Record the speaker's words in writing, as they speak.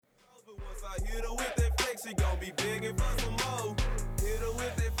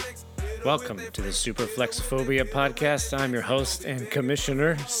Welcome to the Super Flexophobia podcast. I'm your host and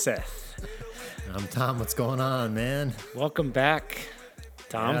commissioner, Seth. I'm Tom. What's going on, man? Welcome back,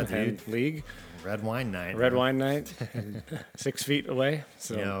 Tom, Yeah, dude. and League. Red wine night. Red wine night, 6 feet away.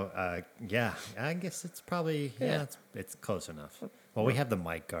 So Yeah, I guess it's probably, it's close enough. Well, we have the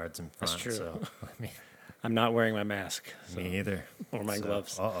mic guards in front. That's true. So, I mean, I'm not wearing my mask. So. me either. Or my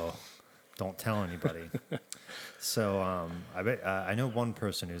gloves. Uh-oh. Don't tell anybody. So I know one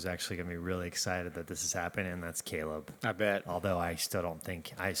person who's actually going to be really excited that this is happening, and that's Caleb. I bet. Although I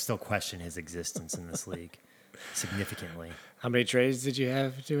still question his existence in this league significantly. How many trades did you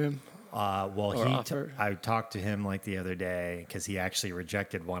have to him? I talked to him like the other day because he actually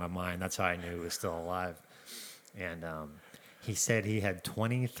rejected one of mine. That's how I knew he was still alive. And he said he had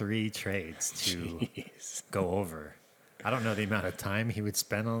 23 trades to go over. I don't know the amount of time he would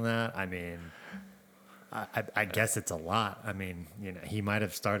spend on that. I mean, I guess it's a lot. I mean, he might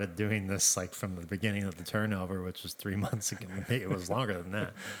have started doing this like from the beginning of the turnover, which was 3 months ago. It was longer than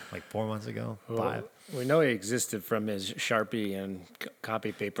that, like 4 months ago, 5. We know he existed from his Sharpie and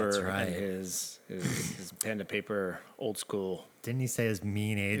copy paper. That's right. And his pen to paper, old school. Didn't he say his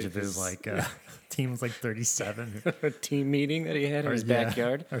mean age of his team was like 37? A team meeting that he had in his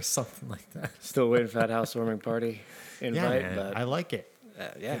backyard. Or something like that. Still waiting for that housewarming party invite. Yeah, man, but I like it.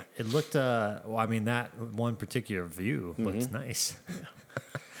 Yeah. It looked, that one particular view looks nice.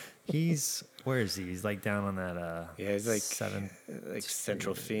 Where is he? He's like down on that, he's like 7th. Like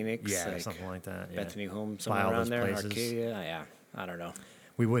Central Phoenix. Yeah, like something like that. Yeah. Bethany Home, By somewhere all around those there. places. Arcadia. Yeah, I don't know.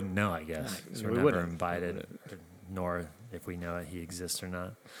 We wouldn't know, I guess. 'Cause we we're never wouldn't. invited, nor if we know that he exists or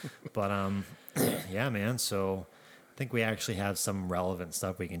not. But, yeah, man, so I think we actually have some relevant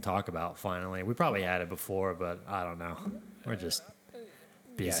stuff we can talk about finally. We probably had it before, but I don't know. We're just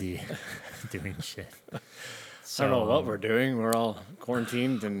busy doing shit. So, I don't know what we're doing. We're all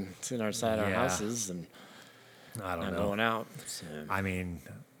quarantined and sitting outside our Yeah. houses and I don't not know. going out. So I mean,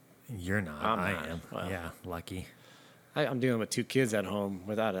 you're not. I not. am. Well. Yeah, lucky. I'm dealing with 2 kids at home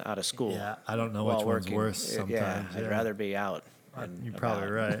out of school. Yeah, I don't know while which one's working. worse sometimes. I'd rather be out. You're probably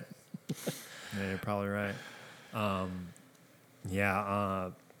right. Yeah, you're probably right. I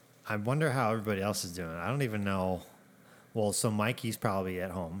wonder how everybody else is doing. I don't even know. Well, so Mikey's probably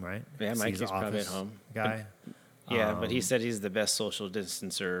at home, right? Yeah, He's Mikey's the probably at office home. Guy. Yeah, but he said he's the best social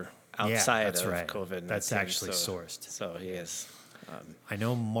distancer outside that's of right. COVID-19. That's actually sourced. So he is. I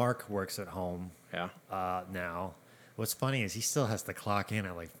know Mark works at home Yeah. now. What's funny is he still has to clock in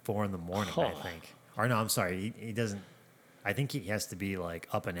at like 4 a.m. I Oh. think. Or no, I'm sorry. He doesn't. I think he has to be like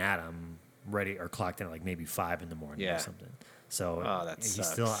up and at 'em, ready or clocked in at like maybe 5 a.m. Yeah. or something. So that he's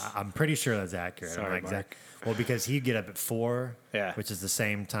sucks. still. I'm pretty sure that's accurate. Sorry, I'm not Mark. Well, because he'd get up at 4, Yeah. which is the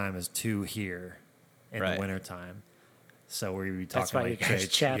same time as 2 here in Right. the wintertime. So we'd be talking That's why like you guys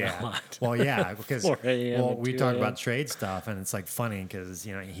trade. chat a yeah. lot. Well, yeah, because 4 a.m. and we 2 talk a.m. about trade stuff, and it's like funny because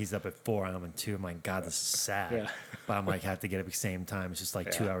he's up at 4 and I'm at 2. I'm like, God, this is sad. Yeah. But I'm like, have to get up at the same time. It's just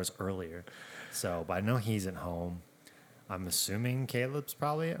like 2 hours earlier. So, but I know he's at home. I'm assuming Caleb's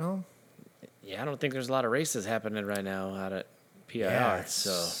probably at home. Yeah, I don't think there's a lot of races happening right now out at PIR,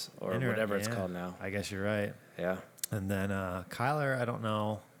 or whatever it's called now. I guess you're right. Yeah. And then Kyler, I don't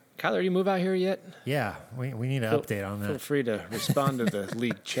know. Kyler, you move out here yet? Yeah, we need an update on Feel that. free to respond to the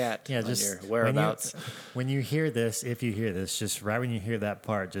league chat Yeah, on just your whereabouts. When you hear this, if you hear this, just right when you hear that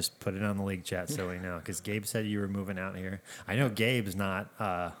part, just put it on the league chat so we know. Because Gabe said you were moving out here. I know Gabe's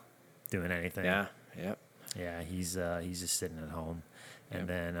not doing anything. Yeah, yep. Yeah, he's just sitting at home. And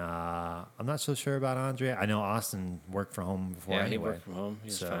then I'm not so sure about Andre. I know Austin worked from home before. Yeah, anyway. he worked from home.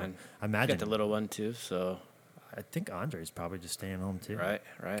 He's So, fine. I imagine Got the little one too, so I think Andre's probably just staying home too. right.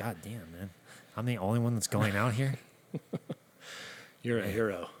 God damn, man. I'm the only one that's going out here? You're a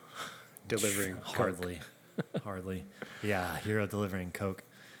hero. Delivering Hardly. Hardly. Yeah, hero delivering Coke.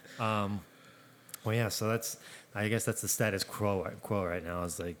 Well, yeah, so I guess that's the status quo right now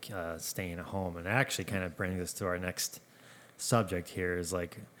is like staying at home. And it actually kind of brings us to our next subject here is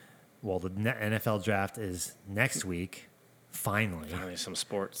like, well, the NFL draft is next week, finally. Finally, some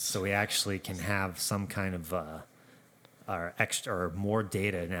sports. So we actually can have some kind of our extra or more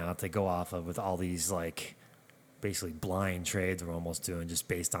data now to go off of with all these like basically blind trades we're almost doing just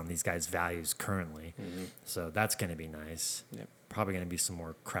based on these guys' values currently. Mm-hmm. So that's going to be nice. Yep. Probably going to be some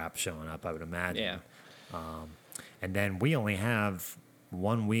more crap showing up, I would imagine. Yeah. And then we only have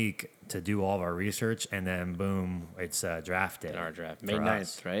 1 week to do all of our research, and then boom, it's draft day. In our draft. May for 9th,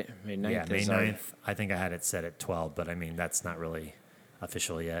 us. right? May 9th. Yeah, May is 9th. I think I had it set at 12, but I mean, that's not really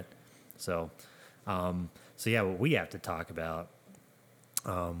official yet. So, yeah, what we have to talk about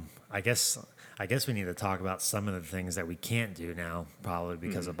I guess we need to talk about some of the things that we can't do now, probably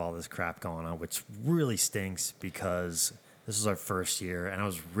because of all this crap going on, which really stinks because this is our first year, and I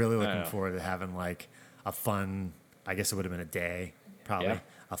was really looking forward to having like a fun. I guess it would have been a day, probably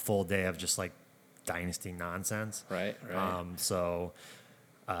a full day of just like dynasty nonsense. Right.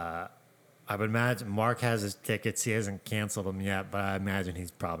 I would imagine Mark has his tickets. He hasn't canceled them yet, but I imagine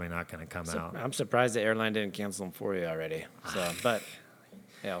he's probably not going to come out. I'm surprised the airline didn't cancel them for you already. So, but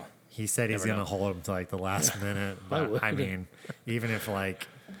he said he's going to hold them to like the last minute. But I mean, even if like,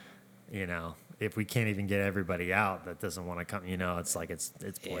 if we can't even get everybody out that doesn't want to come, it's like it's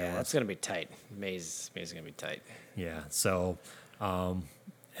pointless. Yeah, that's going to be tight. May's going to be tight. Yeah. So, and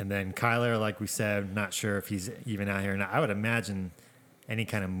then Kyler, like we said, not sure if he's even out here. And I would imagine any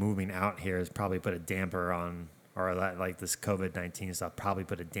kind of moving out here has probably put a damper on, or like this COVID-19 stuff probably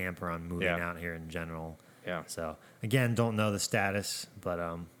put a damper on moving out here in general. Yeah. So again, don't know the status, but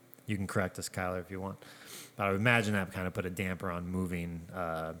you can correct us, Kyler, if you want. But I would imagine that kind of put a damper on moving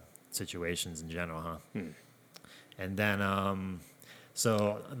situations in general, huh? And then,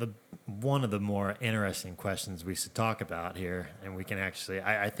 so one of the more interesting questions we should talk about here, and we can actually,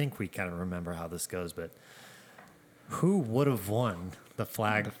 I think we kind of remember how this goes, but who would have won the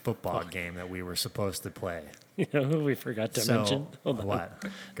flag football game that we were supposed to play? You know who we forgot to mention? Hold on. What?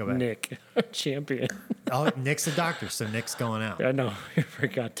 Go back. Nick, champion. Oh, Nick's a doctor, so Nick's going out. I know. We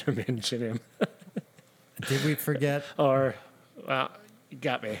forgot to mention him. Did we forget? Well, you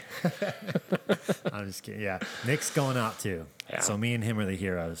got me. I'm just kidding. Yeah, Nick's going out too. Yeah. So me and him are the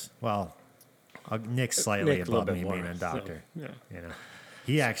heroes. Well, Nick's slightly above me being a doctor. So,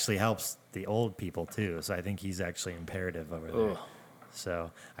 he actually helps the old people too. So I think he's actually imperative over there.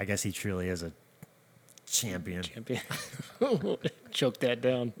 So I guess he truly is a champion. Choke that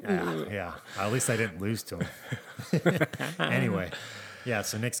down. Yeah. At least I didn't lose to him. Anyway,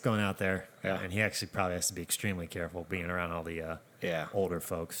 so Nick's going out there, and he actually probably has to be extremely careful being around all the older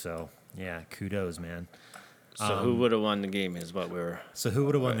folks. So kudos, man. So who would have won the game is what we were. So who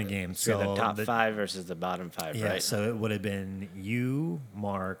would have won the game? So the top five versus the bottom five, right? Yeah. So it would have been you,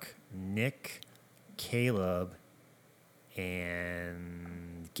 Mark, Nick, Caleb,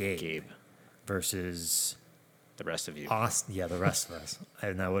 and Gabe. Versus the rest of you. Austin, the rest of us.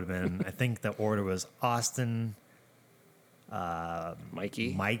 And that would have been, I think the order was Austin,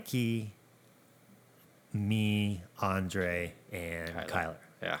 Mikey, me, Andre, and Kyler.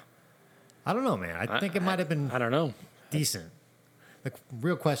 Yeah. I don't know, man. I think it might have been I don't know. Decent. The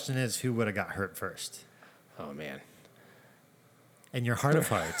real question is who would have got hurt first? Oh, man. In your heart of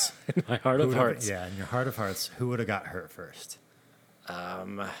hearts. In my heart of hearts. In your heart of hearts, who would have got hurt first?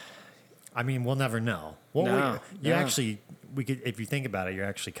 I mean, we'll never know. Well, actually, we could, if you think about it, you're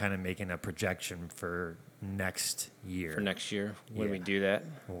actually kind of making a projection for next year. For next year, when we do that,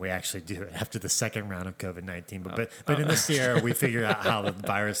 well, we actually do it after the second round of COVID-19. But in this year, we figure out how the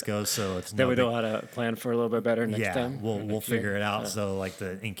virus goes, so it's then we know how to plan for a little bit better next time. We'll figure it out. So like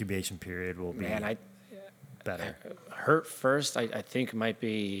the incubation period will be better. Hurt first, I think might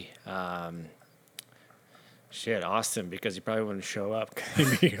be. Austin, because he probably wouldn't show up.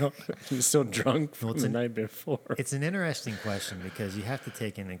 He's still drunk from the night before. It's an interesting question because you have to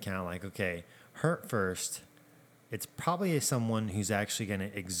take into account, like, okay, hurt first, it's probably someone who's actually going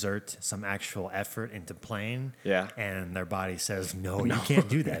to exert some actual effort into playing. Yeah. And their body says, no, you can't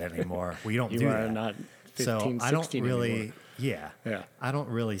do that anymore. We don't do that. You are not 15, so I don't really, anymore. Yeah. I don't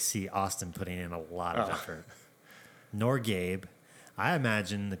really see Austin putting in a lot of effort. Nor Gabe. I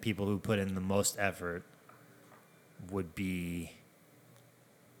imagine the people who put in the most effort would be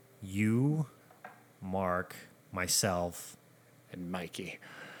you, Mark, myself, and Mikey.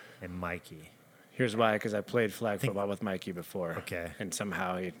 Here's why, because I played flag football with Mikey before. Okay. And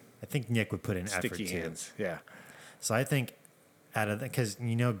somehow I think Nick would put in effort too. Sticky hands, yeah. So I think out of because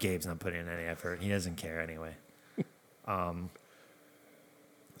Gabe's not putting in any effort. He doesn't care anyway.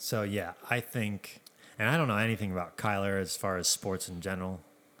 So yeah, I think, and I don't know anything about Kyler as far as sports in general.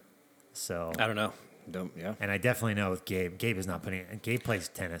 So I don't know. And I definitely know with Gabe. Gabe is not putting. Gabe plays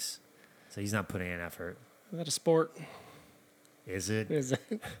tennis, so he's not putting in effort. Is that a sport? Is it? Is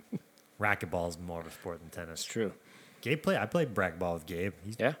it? Racquetball is more of a sport than tennis. It's true. I played racquetball with Gabe.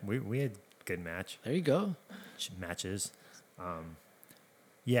 We had a good match. There you go. Matches.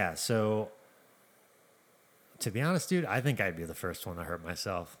 So to be honest, dude, I think I'd be the first one to hurt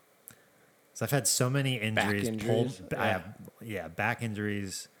myself. So I've had so many injuries. Back injuries? I have back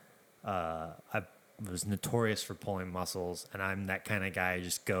injuries. I was notorious for pulling muscles, and I'm that kind of guy who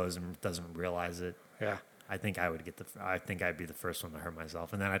just goes and doesn't realize it. Yeah. I think I'd be the first one to hurt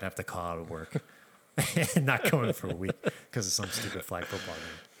myself, and then I'd have to call out of work. Not going for a week because of some stupid flag football game.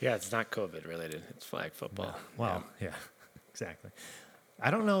 Yeah, it's not COVID related. It's flag football. No. Well, yeah, exactly. I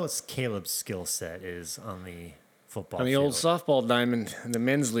don't know what Caleb's skill set is on the football on the field. old softball diamond in the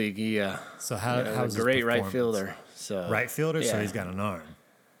men's league. So how's a great right fielder. So right fielder, so he's got an arm.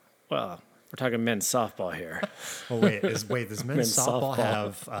 Well, we're talking men's softball here. Well, does men's softball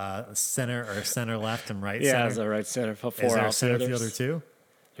have center left and right center? Yeah, there's a right center. Four is there a center fielder too?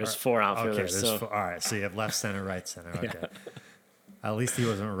 There's four outfielders. Okay, all right, so you have left center, right center. Okay. Yeah. At least he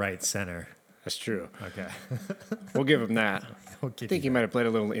wasn't right center. That's true. Okay. We'll give him that. I think he might have played a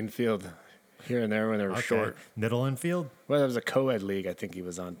little infield here and there when they were short. Middle infield? Well, there was a co-ed league I think he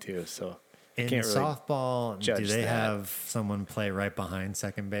was on too. So in can't really softball, do they have someone play right behind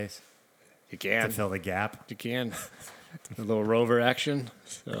second base? You can. To fill the gap? You can. A little rover action.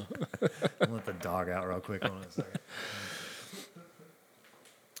 So. I'll let the dog out real quick. Hold on a second.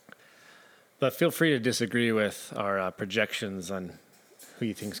 But feel free to disagree with our projections on who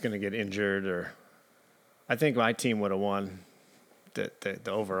you think is going to get injured. Or I think my team would have won the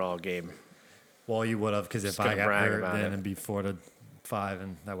overall game. Well, you would have, because if I got hurt, then it'd be 4-5,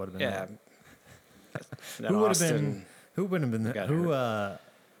 and that would have been Who would have been?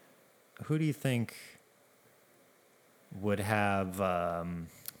 Who do you think would have?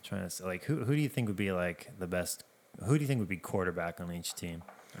 Trying to say, like, who do you think would be like the best? Who do you think would be quarterback on each team?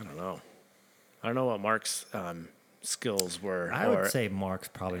 I don't know. I don't know what Mark's skills were. I would say Mark's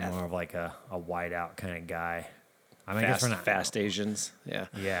probably more of like a wide out kind of guy. I mean, I guess we're not fast Asians. Yeah.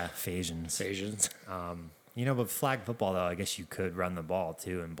 Yeah, Phasians. But flag football though, I guess you could run the ball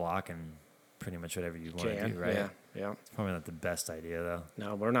too and block and pretty much whatever you want to do, right? Yeah. It's probably not the best idea though.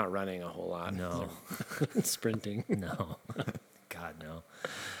 No, we're not running a whole lot. No. Sprinting. No. God no.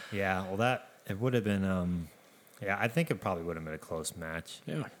 Yeah, well it would have been I think it probably would have been a close match.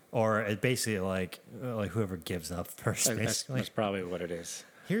 Yeah. Or it basically like whoever gives up first, basically. That's probably what it is.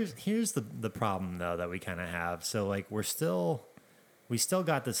 Here's the problem though that we kind of have. So like we still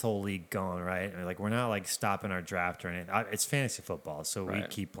got this whole league going, right? I mean, like we're not like stopping our draft or anything. It's fantasy football, so we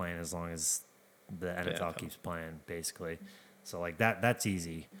keep playing as long as the NFL keeps playing, basically. So like that's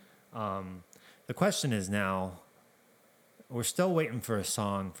easy. The question is now, we're still waiting for a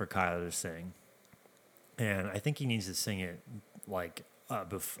song for Kyler to sing, and I think he needs to sing it like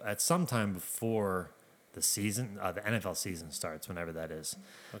at some time before the season, the NFL season starts, whenever that is.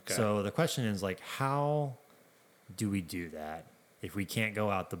 Okay. So the question is like, how do we do that if we can't go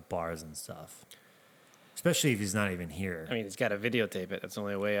out to bars and stuff? Especially if he's not even here. I mean, he's got to videotape it. That's the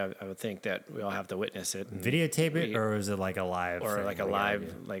only way I would think that we all have to witness it. Videotape it, or is it like a live or thing? Like a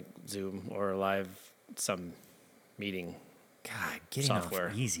live, like Zoom or a live some meeting? God, getting software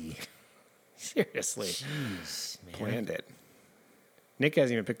off easy. Seriously, jeez, man. Planned it. Nick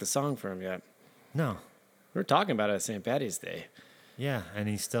hasn't even picked the song for him yet. No, we were talking about it at St. Patty's Day. Yeah, and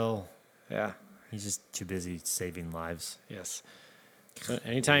he's still. Yeah, he's just too busy saving lives. Yes. So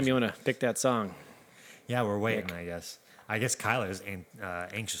anytime you want to pick that song. Yeah, we're waiting, Nick. I guess Kyler's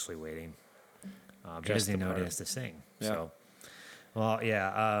anxiously waiting. Because he knows he has to sing. Yeah. So, well,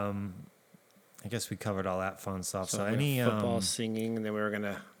 yeah. I guess we covered all that fun stuff. So any football, singing, and then we were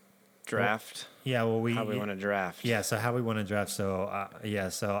gonna draft. Well, yeah, well, how we want to draft. Yeah, so how we want to draft. So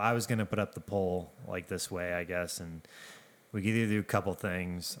so I was gonna put up the poll like this way, I guess, and we could either do a couple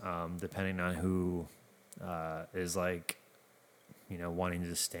things depending on who is like, wanting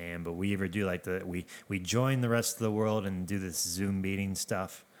to stand, but we either do like we join the rest of the world and do this Zoom meeting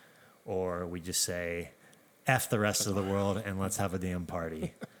stuff, or we just say F the rest of the world and let's have a damn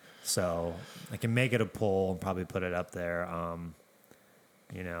party. So I can make it a poll and probably put it up there.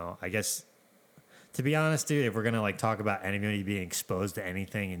 I guess, to be honest, dude, if we're gonna like talk about anybody being exposed to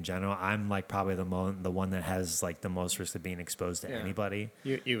anything in general, I'm like probably the one that has like the most risk of being exposed to anybody.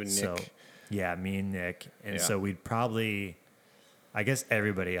 You and Nick. So, yeah, me and Nick, and so we'd probably. I guess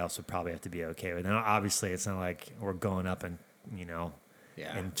everybody else would probably have to be okay with it. Now, obviously, it's not like we're going up and,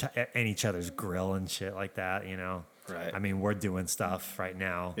 in each other's grill and shit like that, Right. I mean, we're doing stuff right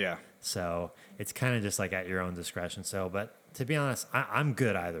now. Yeah. So it's kind of just like at your own discretion. So, but to be honest, I'm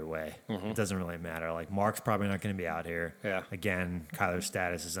good either way. Mm-hmm. It doesn't really matter. Like, Mark's probably not going to be out here. Yeah. Again, Kyler's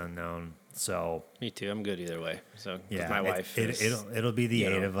status is unknown. So. Me too. I'm good either way. So, yeah, my wife it'll be the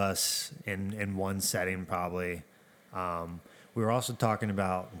 8 of us in one setting probably. We were also talking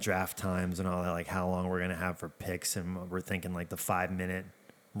about draft times and all that, like how long we're going to have for picks, and we're thinking like the 5-minute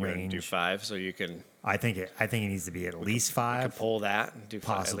range. Do 5 so you can. I think it needs to be at least 5. You can pull that and do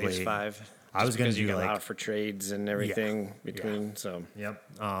possibly at least 5. I was going to do you allow for trades and everything between. Yeah. So yep,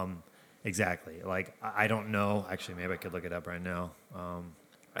 exactly. Like I don't know. Actually, maybe I could look it up right now.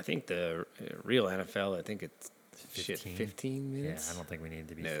 I think the real NFL, I think it's 15 minutes. Yeah, I don't think we need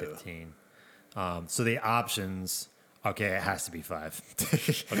to be No. 15. So the options, okay, it has to be 5.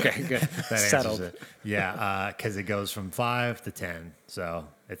 Okay, good. That Settled. answers it. Yeah, because it goes from 5 to 10. So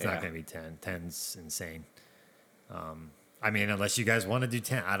it's not Yeah. going to be 10. 10's insane. I mean, unless you guys want to do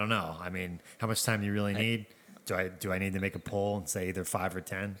 10, I don't know. I mean, how much time do you really need? Do I need to make a poll and say either 5 or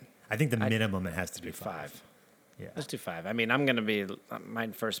 10? I think the minimum it has to be 5. Yeah. Let's do 5. I mean, I'm going to be, my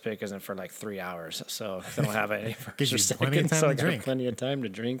first pick isn't for like 3 hours. So I don't have any Gives first you or plenty of second. time So to I got drink. plenty of time to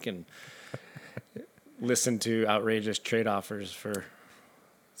drink and listen to outrageous trade offers for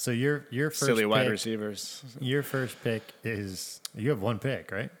So your first silly wide pick, receivers. your first pick is, you have 1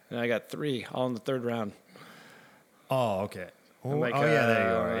 pick, right? And I got 3 all in the third round. Oh, okay. Oh, I'm like, yeah, there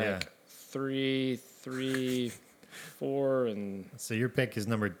you are. like Yeah. 3, 4, and So your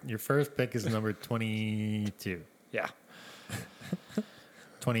first pick is number 22. yeah.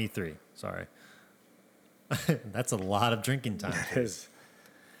 23, sorry. That's a lot of drinking time.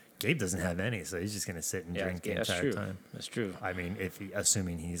 Gabe doesn't have any, so he's just going to sit and drink the that's entire true. time. That's true. I mean,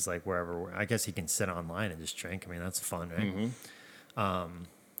 assuming he's like wherever, I guess he can sit online and just drink. I mean, that's fun, right? Mm-hmm.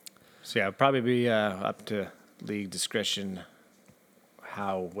 So yeah, it'd probably be up to league discretion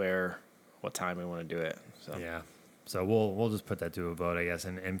how, where, what time we want to do it. So Yeah. So we'll just put that to a vote, I guess.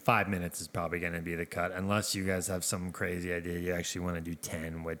 And 5 minutes is probably going to be the cut, unless you guys have some crazy idea you actually want to do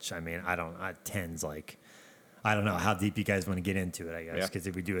 10. Which I mean, 10's like, I don't know how deep you guys want to get into it. I guess Yeah. because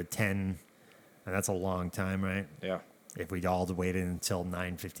if we do a 10, and that's a long time, right? yeah. If we'd all waited until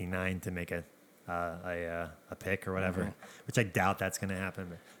 9:59 to make a pick or whatever, which I doubt that's going to happen.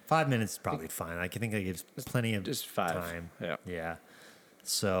 But 5 minutes is probably fine. I think that gives plenty of Just 5. time. Yeah. Yeah.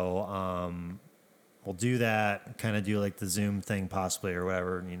 So we'll do that, kind of do like the Zoom thing possibly or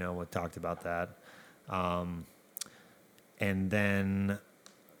whatever, we talked about that. And then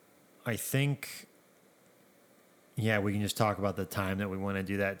I think, yeah, we can just talk about the time that we want to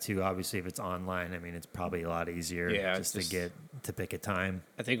do that too. Obviously, if it's online, I mean, it's probably a lot easier just to pick a time.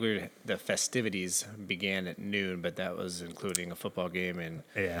 I think the festivities began at noon, but that was including a football game and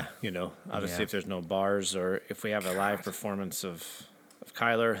Yeah. obviously Yeah. if there's no bars or if we have a live performance of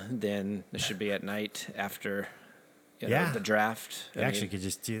Kyler, then it should be at night after Yeah. the draft. You actually could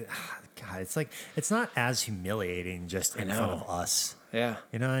just do, God, it's like, it's not as humiliating just in front of us. Yeah.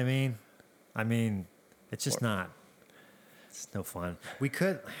 You know what I mean? I mean, it's just not. It's no fun. We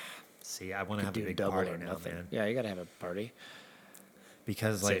could see. I want to have a Do big double party or now, nothing. man. Yeah, you got to have a party.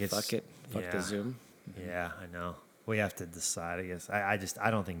 Because Say like it's fuck it. Fuck the Zoom. Yeah, I know. We have to decide. I guess.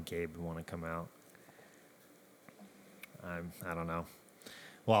 I don't think Gabe would want to come out. I don't know.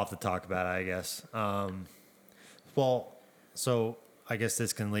 We'll have to talk about it, I guess. Well, so I guess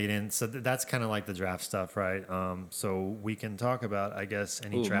this can lead in. So that's kind of like the draft stuff, right? So we can talk about, I guess,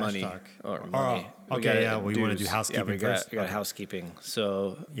 any trash money. talk. Or money. Okay, yeah. We want to do dues. housekeeping Yeah, first. we got housekeeping.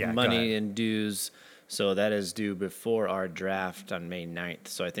 So Yeah, go money ahead. and dues. So that is due before our draft on May 9th.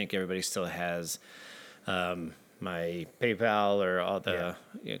 So I think everybody still has my PayPal or all the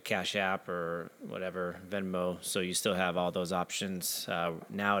Cash App or whatever, Venmo. So you still have all those options.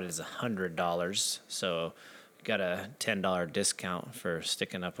 Now it is $100. So got a $10 discount for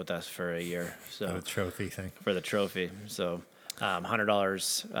sticking up with us for a year. So The trophy thing. for the trophy. So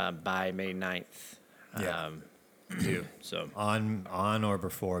 $100 by May 9th. Yeah. Due. So On or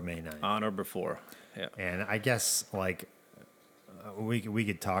before May 9th. on or before. Yeah. And I guess like we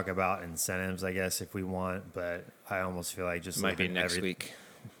could talk about incentives, I guess, if we want, but I almost feel like just Might be leaving next week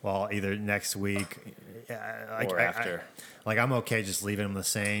Well, either next week or after. Like I'm okay just leaving them the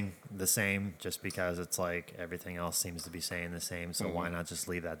same, just because it's like everything else seems to be saying the same. So why not just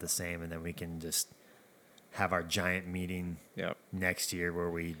leave that the same, and then we can just have our giant meeting Yep. next year where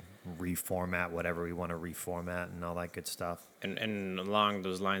we reformat whatever we want to reformat and all that good stuff. And along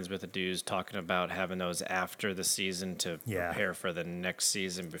those lines with the dues, talking about having those after the season to prepare for the next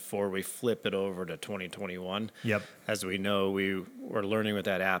season before we flip it over to 2021. Yep. As we know, we were learning with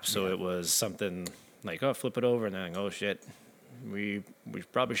that app, so it was something like, oh, flip it over, and then, oh, shit, we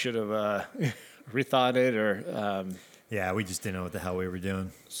probably should have rethought it or Yeah, we just didn't know what the hell we were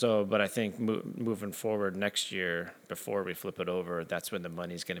doing. So, but I think moving forward next year, before we flip it over, that's when the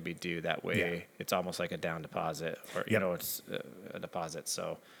money's going to be due. That way, it's almost like a down deposit, or it's a deposit.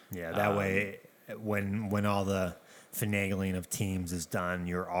 So, yeah, that way, when all the finagling of teams is done,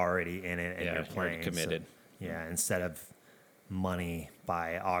 you're already in it and you're playing. Committed. So, instead of money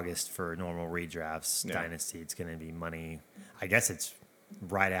by August for normal redrafts, Dynasty, it's going to be money. I guess it's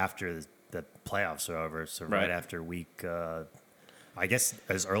right after the playoffs are over, so right after week I guess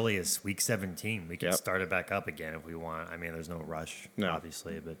as early as week 17, we can Yep. start it back up again if we want. I mean, there's no rush, No.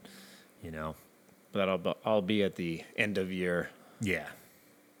 obviously, but That'll all be at the end of year yeah.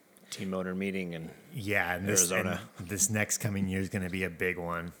 team owner meeting and Yeah, and Arizona. this next coming year is going to be a big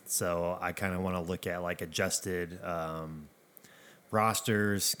one. So I kind of want to look at like adjusted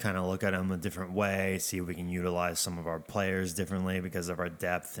rosters, kind of look at them a different way, see if we can utilize some of our players differently because of our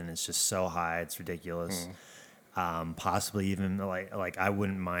depth, and it's just so high, it's ridiculous. Possibly even like I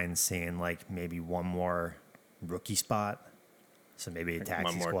wouldn't mind seeing like maybe one more rookie spot. So maybe a Like taxi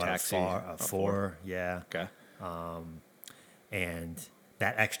one more squad taxi, of a four, yeah. okay. And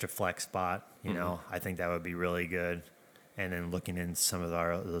that extra flex spot, you know, I think that would be really good. And then looking into some of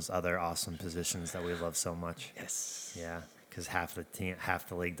those other awesome positions that we love so much. Yes. Yeah, because half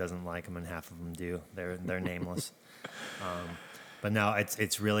the league doesn't like them, and half of them do. They're nameless. But no,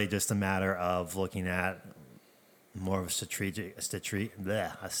 it's really just a matter of looking at more of a strategic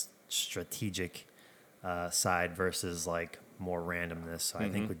side versus like more randomness. So I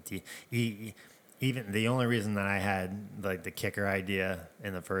think with even the only reason that I had like the kicker idea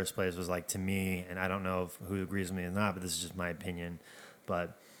in the first place was like, to me, and I don't know who agrees with me or not, but this is just my opinion,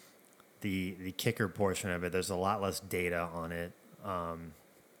 but the kicker portion of it, there's a lot less data on it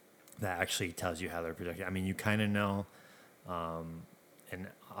that actually tells you how they're projected. I mean, you kind of know. And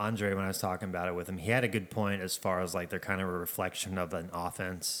Andre, when I was talking about it with him, he had a good point as far as like they're kind of a reflection of an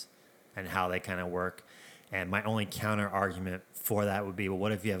offense and how they kind of work. And my only counter argument for that would be, well,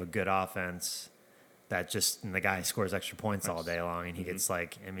 what if you have a good offense that just, and the guy scores extra points all day long, and he gets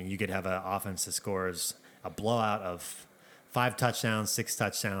like, I mean, you could have an offense that scores a blowout of 5 touchdowns, 6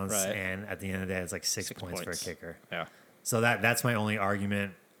 touchdowns, Right. and at the end of the day, it's like 6 points for a kicker. Yeah. So that's my only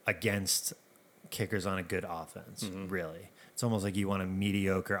argument against kickers on a good offense, really. It's almost like you want a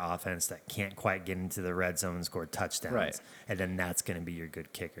mediocre offense that can't quite get into the red zone and score touchdowns. Right. And then that's going to be your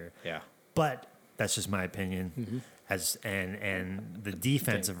good kicker. Yeah. But that's just my opinion. And the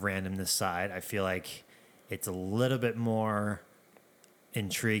defensive randomness side, I feel like it's a little bit more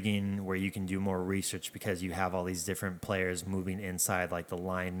intriguing where you can do more research because you have all these different players moving inside, like the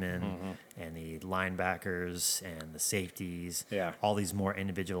linemen and the linebackers and the safeties. Yeah. All these more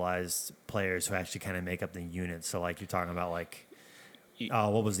individualized players who actually kind of make up the unit. So like you're talking about like,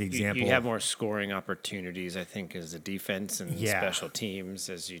 what was the example? You have more scoring opportunities, I think, as a defense and Yeah. special teams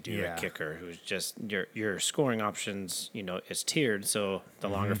as you do Yeah. a kicker, who's just your scoring options. Is tiered, so the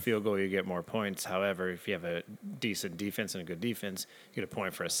longer field goal you get more points. However, if you have a decent defense and a good defense, you get a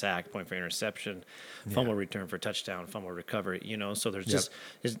point for a sack, point for interception, fumble return for touchdown, fumble recovery. So there's just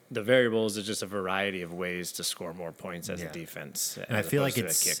the variables is just a variety of ways to score more points as a defense. And I feel like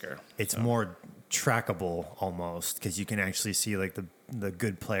a kicker. it's more trackable almost because you can actually see like the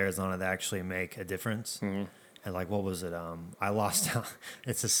good players on it that actually make a difference. And like, what was it? I lost out.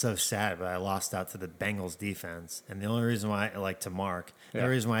 It's just so sad, but I lost out to the Bengals defense. And the only reason why, like to Mark, the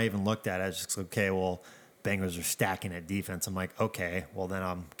only reason why I even looked at it, I was just okay, well, Bengals are stacking at defense. I'm like, okay, well then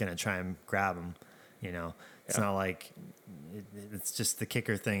I'm gonna try and grab them. It's not like it's just the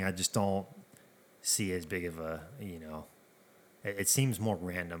kicker thing. I just don't see as big of a It seems more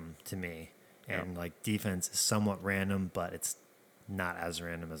random to me. And like defense is somewhat random, but it's not as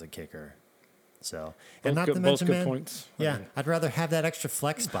random as a kicker. So, and not to mention, good man, points. yeah, I'd rather have that extra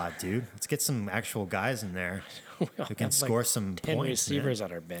flex spot, dude. Let's get some actual guys in there who can score some 10 points. receivers man.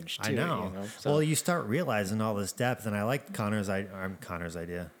 on our bench, too. I know. So. Well, you start realizing all this depth, and I like Kyler's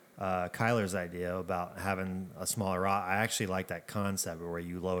idea about having a smaller roster. I actually like that concept where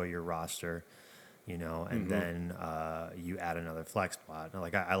you lower your roster, and then you add another flex spot.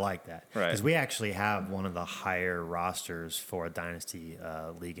 Like I like that Right. because we actually have one of the higher rosters for a dynasty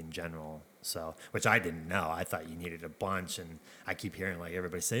league in general. So, which I didn't know. I thought you needed a bunch, and I keep hearing like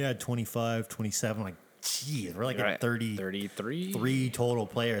everybody say, "Yeah, 25, 27." Like, geez, we're like at 33 3 total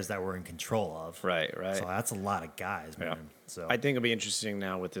players that we're in control of. Right. So that's a lot of guys, man. Yeah. So I think it'll be interesting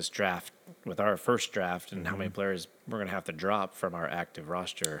now with this draft, with our first draft, and how many players we're going to have to drop from our active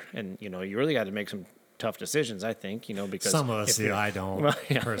roster. And, you really got to make some tough decisions, I think, because some of us do. I don't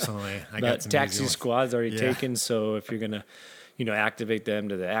personally. I got some taxi easy ones. squad's already Yeah. taken. So if you're going to, activate them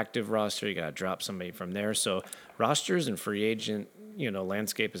to the active roster, you got to drop somebody from there. So rosters and free agent,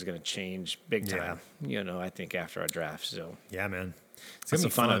 landscape is going to change big time, I think after our draft. So Yeah, man. It's that's gonna the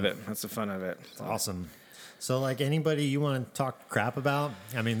be fun of it. That's the fun of it. It's awesome. So, like, anybody you want to talk crap about?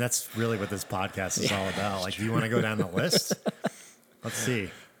 I mean, that's really what this podcast is all about. Like, do you want to go down the list? Let's see.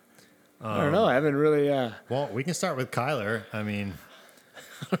 I don't know. I haven't really, Well, we can start with Kyler. I mean,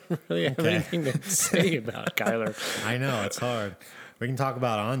 really have Okay. anything to say about Kyler. I know it's hard. We can talk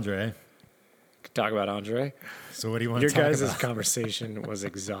about Andre. Talk about Andre. So what do you want Your to talk guys' about? conversation was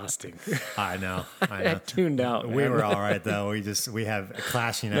exhausting. I know. I tuned out. We man. were all right though. We have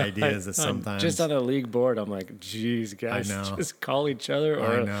clashing ideas that sometimes. Just on a league board, I'm like, geez, guys, know. just call each other I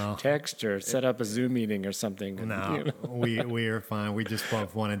or know. text or set up a Zoom meeting or something. No, You know? we were fine. We just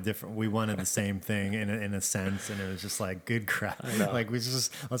both wanted different. We wanted the same thing in a sense, and it was just like good crap. Like let's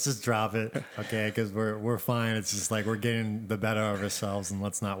just drop it, okay? Because we're fine. It's just like we're getting the better of ourselves, and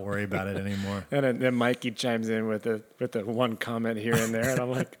let's not worry about it anymore. And then Mikey chimes in with the one comment here and there, and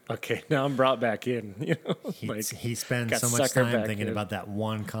I'm like, okay, now I'm brought back in. You know, He spends got so much suckered time back thinking in. about that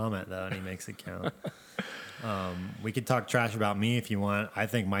one comment though, and he makes it count. We could talk trash about me if you want. I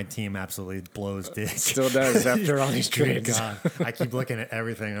think my team absolutely blows dick. Still does after all these Good trades. God. I keep looking at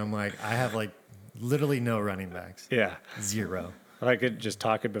everything. I'm like, I have like literally no running backs. Yeah, Zero. like it just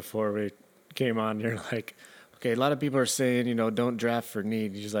talking before we came on. You're like, okay, a lot of people are saying, you know, don't draft for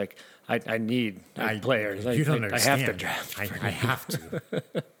need. He's like, I need players. You don't I understand. have to draft. I have to.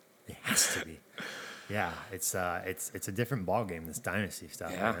 It has to be. Yeah, it's a different ball game. This dynasty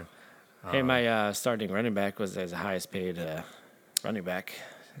stuff. Yeah. Man. Hey, my starting running back was as the highest paid running back.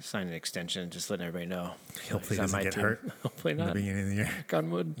 Signed an extension, just letting everybody know. Hopefully He's he on doesn't my get team. hurt Hopefully in the not. beginning of the year. Knock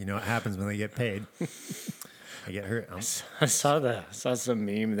on wood. You know what happens when they get paid? They get hurt. I saw some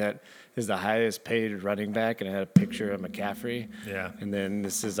meme that is the highest paid running back, and it had a picture of McCaffrey. Yeah. And then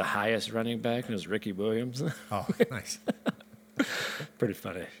this is the highest running back, and it was Ricky Williams. Oh, nice. Pretty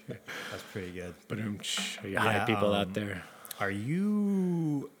funny. That's pretty good. But you high people out there. Are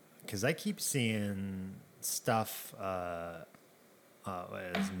you? Because I keep seeing stuff.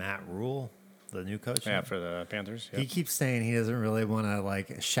 Is Matt Rule the new coach? Yeah, for the Panthers. He keeps saying he doesn't really want to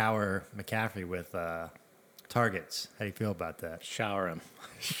like shower McCaffrey with targets. How do you feel about that? Shower him.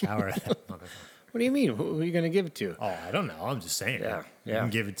 Shower that motherfucker. What do you mean? Who are you going to give it to? Oh, I don't know. I'm just saying. Yeah, You yeah. can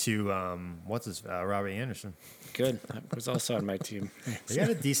give it to Robbie Anderson. Good. That was also on my team. They got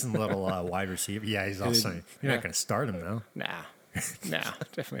a decent little wide receiver. Yeah, he's also. You're Yeah. not going to start him though. Nah,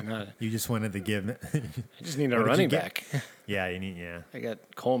 definitely not. You just wanted to give. I just need a What did you running get? back. Yeah, you need. Yeah, I got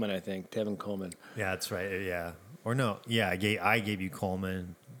Coleman, I think. Tevin Coleman. yeah, that's right. Yeah, or no, yeah. I gave you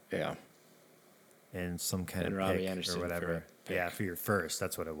Coleman Yeah. and some kind And of Robbie pick Anderson or for whatever. a pick. Yeah, for your first.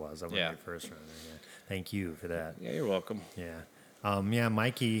 That's what it was. I went Yeah. your first round. Yeah. Thank you for that. Yeah, you're welcome. Yeah. Yeah,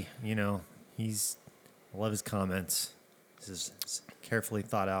 Mikey, I love his comments. His carefully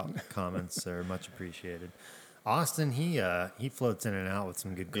thought out comments are much appreciated. Austin, he floats in and out with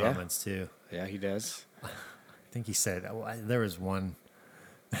some good Yeah. comments too. Yeah, he does. I think he said there was one.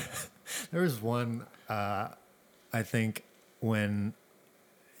 I think when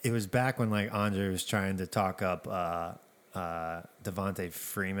it was back when like Andre was trying to talk up Devontae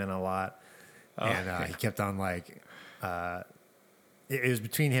Freeman a lot, and he kept on like it was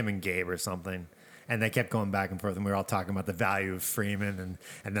between him and Gabe or something. And they kept going back and forth, and we were all talking about the value of Freeman,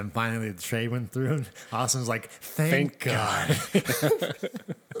 and then finally the trade went through, and Austin was like, "Thank God."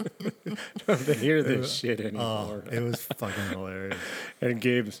 Don't hear this shit Oh, anymore. it was fucking hilarious. And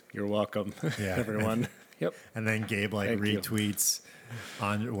Gabe's, you're welcome, Yeah. everyone. Yep. And then Gabe like Thank you. retweets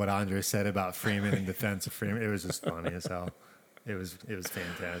on what Andre said about Freeman in defense of Freeman. It was just funny as hell. It was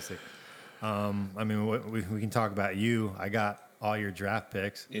fantastic. I mean, we can talk about you. I got all your draft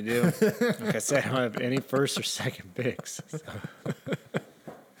picks. You do. Like I said, I don't have any first or second picks. So.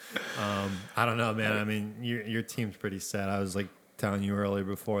 I don't know, man. I mean, your team's pretty set. I was like telling you earlier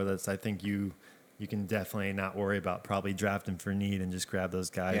before this. I think you can definitely not worry about probably drafting for need and just grab those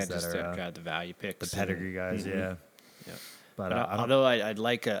guys Yeah, that just are grab the value picks. the pedigree guys. Yeah. Yeah. But Although I'd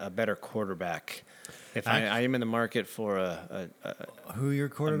like a better quarterback. If I am in the market for a who are your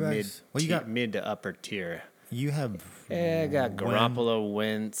quarterbacks? Well, you got mid to upper tier. you have. I got Garoppolo,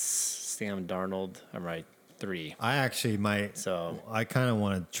 Wentz, Sam Darnold. I'm right, 3. I actually might. So I kind of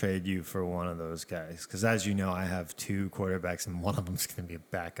want to trade you for one of those guys because, as you know, I have 2 quarterbacks and one of them's going to be a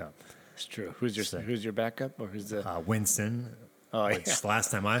backup. it's true. Who's your backup or who's the? Winston. Oh yeah. Which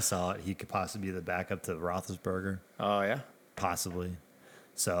last time I saw it, he could possibly be the backup to Roethlisberger, Oh yeah. possibly.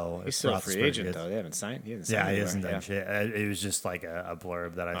 So He's if still a free Roethlisberger agent gets- though. They haven't signed. He hasn't Yeah, signed he hasn't anywhere. done shit. It was just like a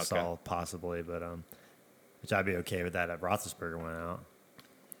blurb that I Okay. saw possibly, but which I'd be okay with that if Roethlisberger went out.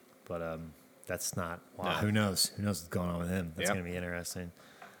 But that's not. Wow, No. who knows? Who knows what's going on with him? That's Yep. going to be interesting.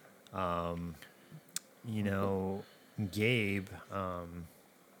 Gabe.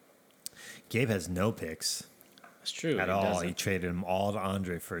 Gabe has no picks That's true. at he all. doesn't. He traded them all to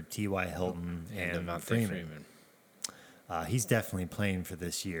Andre for T.Y. Hilton and Devontae Freeman. He's definitely playing for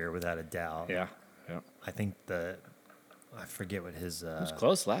this year without a doubt. Yeah. Yeah. I think I forget what his. It was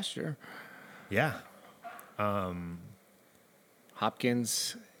close last year. Yeah.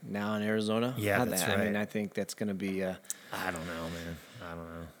 Hopkins now in Arizona. Yeah, that's right. I mean, I think that's going to be. I don't know, man. I don't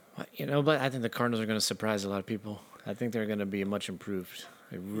know. You know, but I think the Cardinals are going to surprise a lot of people. I think they're going to be much improved.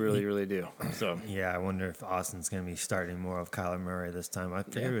 I really, really do. So yeah, I wonder if Austin's going to be starting more of Kyler Murray this time. I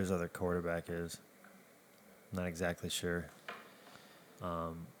forget who his other quarterback is. Not exactly sure.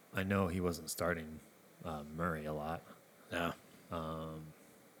 I know he wasn't starting Murray a lot. No.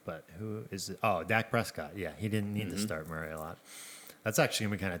 But who is it? Oh, Dak Prescott. Yeah, he didn't need to start Murray a lot. That's actually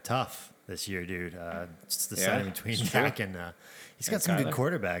going to be kind of tough this year, dude. Just deciding between Dak and he's got some good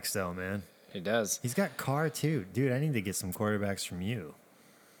quarterbacks, though, man. He does. He's got Carr, too. Dude, I need to get some quarterbacks from you.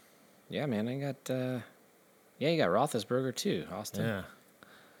 Yeah, man. I got, you got Roethlisberger, too, Austin. Yeah.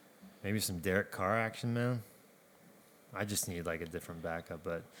 Maybe some Derek Carr action, man. I just need like a different backup,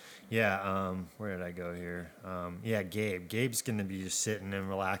 but yeah. Where did I go here? Yeah, Gabe. Gabe's gonna be just sitting and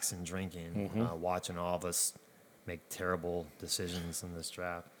relaxing, drinking, watching all of us make terrible decisions in this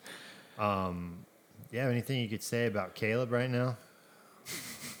draft. Yeah, anything you could say about Caleb right now?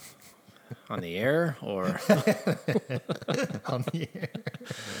 On the air or on the air?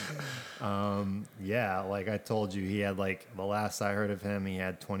 Yeah, like I told you, he had like the last I heard of him, he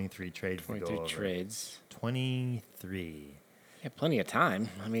had 23 trades. 23 trades. 23. Yeah, plenty of time.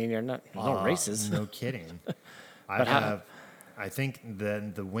 I mean, you're not no races. No kidding. I think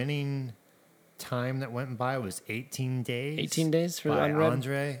the winning time that went by was 18 days. 18 days for by unread?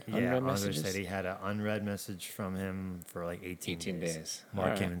 Andre. Unread Yeah, Andre messages? said he had an unread message from him for like 18 days. Mark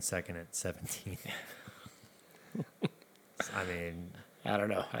All came right. in second at 17. I mean, I don't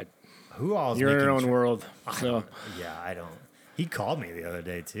know. who all's You're in making your own world. So Yeah, I don't. He called me the other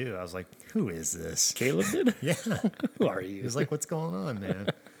day too. I was like, "Who is this?" Caleb did? Yeah. Who are He you? was like, "What's going on, man?"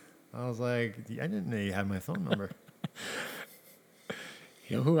 I was like, "I didn't know you had my phone number."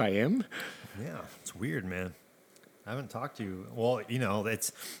 You know who I am? Yeah, it's weird, man. I haven't talked to you. Well, you know,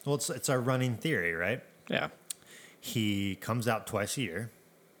 it's our running theory, right? Yeah. He comes out twice a year,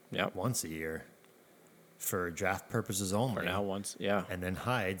 Yep. once a year, for draft purposes only. For now, once. Yeah. And then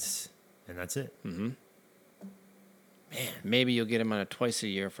hides, and that's it. Man, maybe you'll get him on a twice a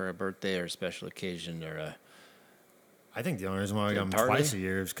year for a birthday or a special occasion or a. I think the only reason why we got him Party? twice a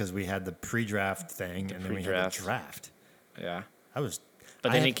year is because we had the pre-draft thing, and then we had the draft. Yeah. But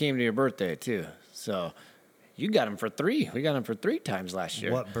But then he came to your birthday too. So you got him for 3. We got him for 3 times last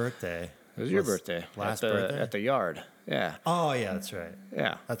year. What birthday? It was your birthday. Last birthday? birthday? At the yard. Yeah. Oh, yeah, that's right.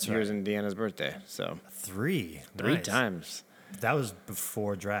 Yeah. That's Yours right. and Deanna's birthday. So 3. 3 Nice. times. That was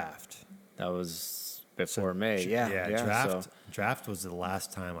before draft. That was before May. Yeah. Draft was the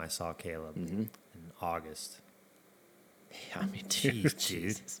last time I saw Caleb in August. Yeah, me too. Jeez, dude.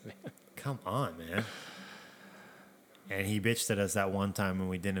 Jesus, man. Come on, man. And he bitched at us that one time when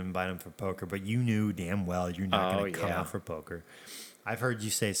we didn't invite him for poker, but you knew damn well you're not going to come out for poker. I've heard you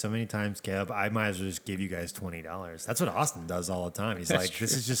say so many times, Caleb, I might as well just give you guys $20. That's what Austin does all the time. He's That's like, true.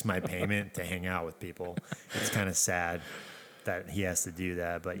 this is just my payment to hang out with people. It's kind of sad that he has to do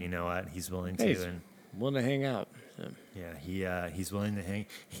that, but you know what? He's willing to. Hey, he's And willing to hang out. So, yeah, he's willing to hang.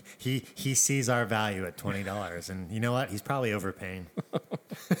 He sees our value at $20, and you know what? He's probably overpaying.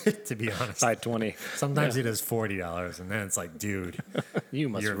 To be honest, by 20. sometimes he does $40, and then it's like, dude, You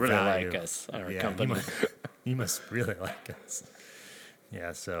must your really value. like us, our Yeah, company. you must really like us.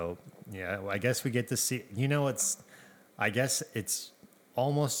 Yeah, so yeah, well, I guess we get to see. You know, I guess it's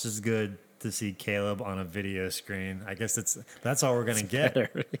almost as good to see Caleb on a video screen. I guess that's all we're gonna get.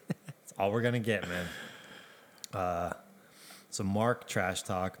 That's all we're gonna get, man. So Mark trash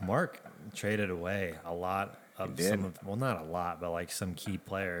talk. Mark traded away a lot of some of, well, not a lot, but like some key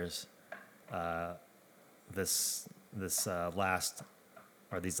players. This last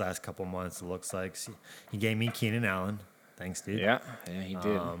these last couple months, it looks like he gave me Keenan Allen. Thanks, dude. Yeah, he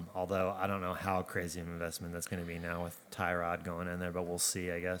did. Although I don't know how crazy of an investment that's going to be now with Tyrod going in there, but we'll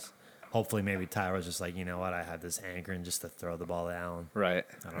see, I guess. Hopefully, maybe Tyrod's just like, you know what, I have this anchoring just to throw the ball to Allen. Right.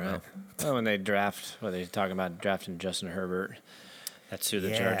 I don't know. Well, when they draft, they're talking about drafting Justin Herbert. That's who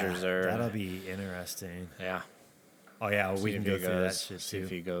the Chargers are. That'll be interesting. Yeah. Oh, yeah, we See can if go he through that goes- shit, See too. if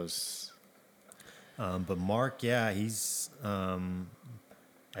he goes. But Mark, yeah, he's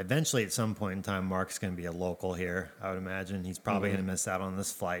eventually at some point in time, Mark's going to be a local here, I would imagine. He's probably going to miss out on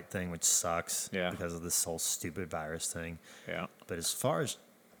this flight thing, which sucks because of this whole stupid virus thing. Yeah. But as far as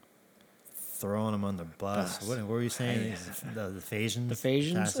throwing him on the bus, what were you saying? The Phasians? The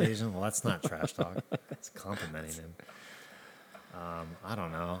Phasians? Past Asian? Well, that's not trash talk. It's complimenting him. I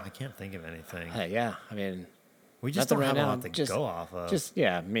don't know. I can't think of anything. Yeah. I mean, We just Nothing don't right have a now. lot to go off of. Just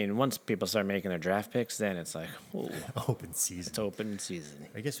yeah. I mean, once people start making their draft picks, then it's like, ooh, Open season. it's open season.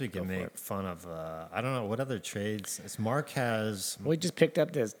 I guess we can for make it. fun of. I don't know what other trades. Mark has. We just picked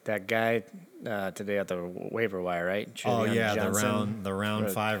up that guy today at the waiver wire, right? Oh Trevion yeah, Johnson, the round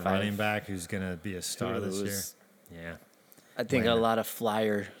for five running back who's gonna be a star this year. Who's- Yeah, I think Wait a a minute. lot of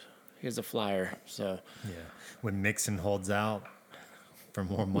flyer. He's a flyer, so yeah. When Mixon holds out for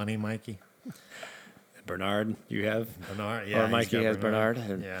more money, Mikey. Bernard, you have Bernard, yeah. or he's Mikey got has Bernard.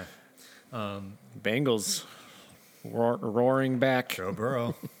 And Yeah, Bengals roaring back. Joe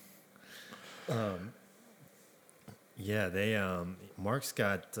Burrow. Yeah, they. Mark's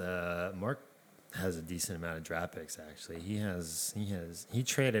got. Mark has a decent amount of draft picks. Actually, he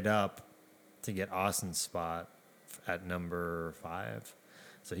traded up to get Austin's spot at number 5.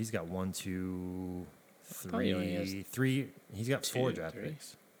 So he's got 1, 2, thought he only has 3. He's got 4 2, draft 3.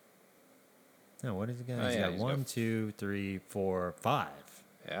 picks. No, what has he got? Oh, He's yeah, got he's 1, got- 2, 3, 4, 5.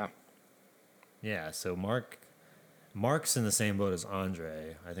 Yeah, Yeah, so Mark's in the same boat as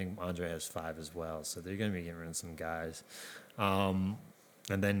Andre. I think Andre has 5 as well. So they're going to be getting rid of some guys. And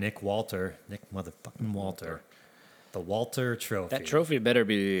then Nick motherfucking Walter. The Walter Trophy. that trophy better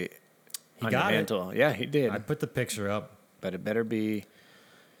be He on got your it. mantle. Yeah, he did. I put the picture up. But it better be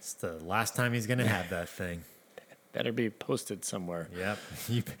It's the last time he's going to have that thing. posted somewhere. Yep.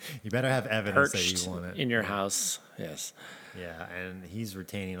 You better have evidence that Perched you want it. in your house. Yes. Yeah, and he's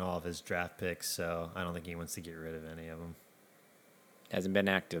retaining all of his draft picks, so I don't think he wants to get rid of any of them. Hasn't been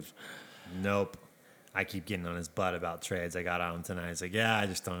active. Nope. I keep getting on his butt about trades. I got on him tonight. He's like, yeah, I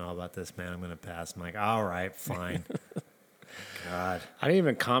just don't know about this, man. I'm going to pass. I'm like, all right, fine. God. I didn't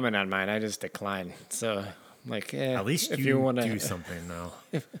even comment on mine. I just declined. So, like, At least if you want do to, something, though.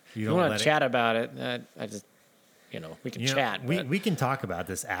 if You you don't want let to it. chat about it, I just, we can You know, chat. but we can talk about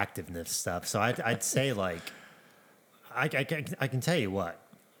this activeness stuff. So I'd say, like, I can tell you what.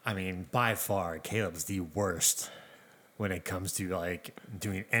 I mean, by far, Caleb's the worst when it comes to, like,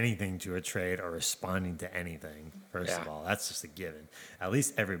 doing anything to a trade or responding to anything. First of Yeah. all, that's just a given. At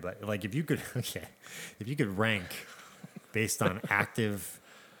least everybody, like, if you could rank based on active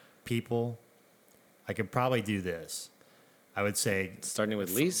people, I could probably do this. I would say starting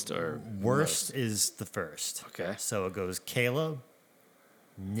with least or worst is the first. Okay. So it goes Caleb,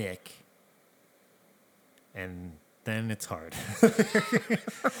 Nick, and then it's hard.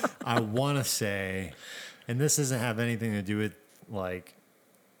 I want to say, and this doesn't have anything to do with like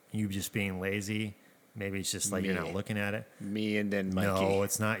you just being lazy. Maybe it's just like you're not Me. looking at it. me and then Mikey. No,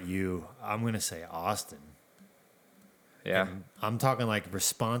 it's not you. I'm going to say Austin. Yeah. I'm talking like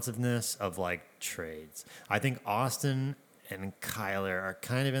responsiveness of like trades. I think Austin and Kyler are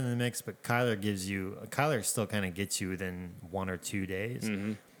kind of in the mix, but Kyler still kind of gets you within 1 or 2 days.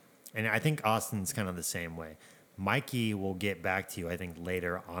 Mm-hmm. And I think Austin's kind of the same way. Mikey will get back to you, I think,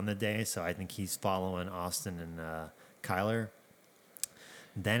 later on the day. So I think he's following Austin and Kyler.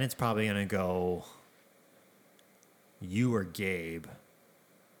 Then it's probably going to go you or Gabe,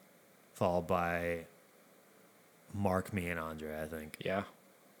 followed by Mark, me, and Andre, I think. Yeah.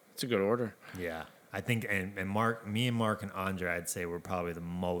 It's a good order. Yeah. I think, and Mark, me and Mark and Andre, I'd say were probably the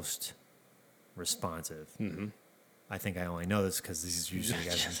most responsive. Mm-hmm. I think I only know this because this is usually the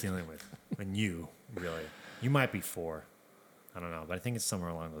guys I'm dealing with. And you, really. You might be 4. I don't know, but I think it's somewhere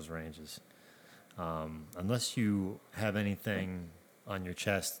along those ranges. Unless you have anything on your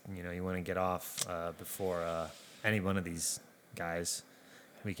chest, you want to get off before any one of these guys,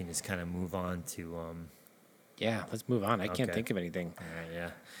 we can just kind of move on to... Yeah, let's move on. I can't Okay. think of anything. All right,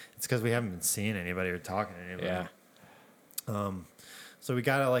 yeah. It's because we haven't been seeing anybody or talking to anybody. Yeah. So we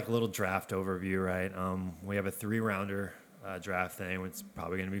got a little draft overview, right? We have a 3-rounder draft thing. It's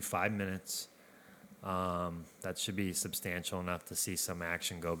probably going to be 5 minutes. That should be substantial enough to see some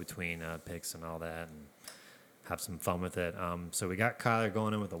action go between picks and all that and have some fun with it. So we got Kyler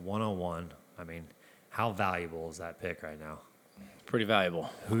going in with a 101. I mean, how valuable is that pick right now? Pretty valuable.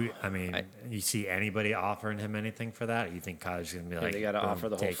 You see anybody offering him anything for that? Or you think Kyler's going to be like, they got to boom, offer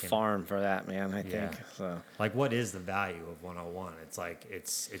the whole taken? farm for that, man, I Yeah. think. So, Like, what is the value of 101? It's like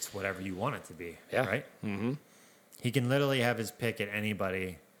it's whatever you want it to be, yeah. right? Mm-hmm. He can literally have his pick at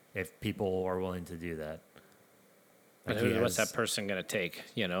anybody if people are willing to do that. But Like, he what's has- that person going to take?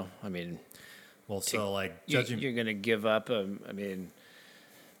 I mean, Well, so like you're going to give up.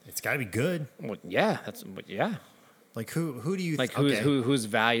 it's got to be good. Well, yeah, yeah. Like who do you Like okay. who's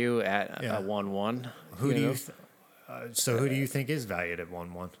value at Yeah. a 1-1? Who do know? you so who do you think is valued at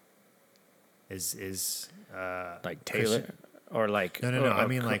 1-1? Is Like Taylor or like no. I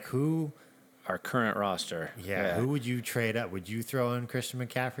mean, like who? our current roster. Yeah, who would you trade up? Would you throw in Christian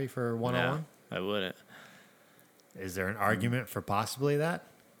McCaffrey for 101? No, I wouldn't. Is there an argument for possibly that?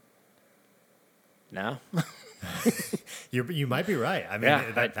 No. You might be right. I mean,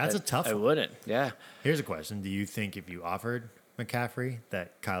 that's a tough one. I wouldn't. Yeah. Here's a question. Do you think if you offered McCaffrey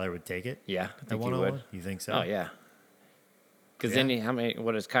that Kyler would take it? Yeah. I At think he 101? would. You think so? Oh, yeah. Because Yeah. then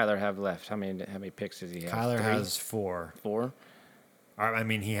what does Kyler have left? How many picks does he have? Kyler 3? has 4. 4? I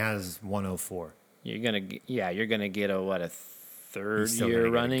mean, he has 104. You're gonna get a third still year gonna get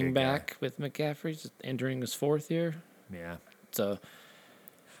a running good guy. back with McCaffrey just entering his 4th year. Yeah. So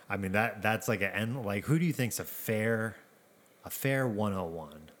I mean, that's like an end. Like, who do you think's a fair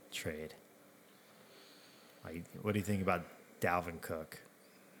 101 trade? Like, what do you think about Dalvin Cook?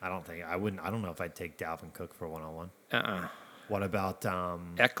 I don't know if I'd take Dalvin Cook for 101. What about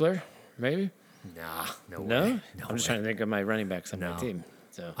Eckler, maybe? Nah, no No? way. I'm just trying to think of my running backs on my No. team.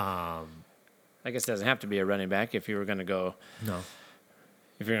 So I guess it doesn't have to be a running back if you were gonna go No.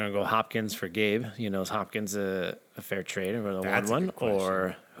 if you're gonna go Hopkins for Gabe. Is Hopkins a fair trade or the That's a one good question.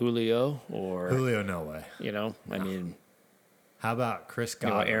 or Julio or Julio, no way. I mean How about Chris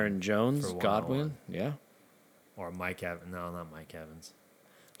Godwin? Aaron Jones, for 101? Godwin, yeah. Or Mike Evans? No, not Mike Evans.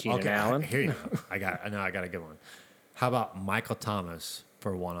 Keenan Allen. Here you go. I got a good one. How about Michael Thomas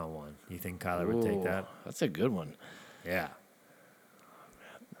for 101? You think Kyler would take Ooh, that? That's a good one. Yeah.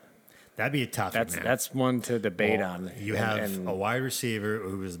 That'd be a tough one, man. That's one to debate Well, on. You have a wide receiver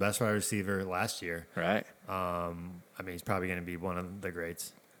who was the best wide receiver last year. right. I mean, he's probably going to be one of the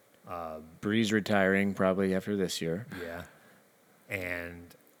greats. Breeze retiring probably after this year. Yeah.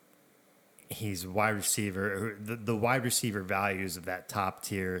 And he's wide receiver. The wide receiver values of that top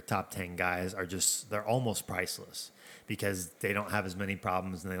tier, top 10 guys are they're almost priceless because they don't have as many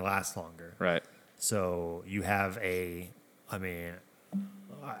problems and they last longer. Right. So you have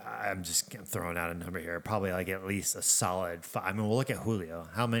I'm just throwing out a number here. Probably like at least a solid 5. I mean, we'll look at Julio.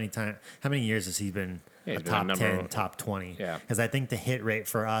 How many years has he been Yeah, a he's been top a 10, top 20? Yeah. Because I think the hit rate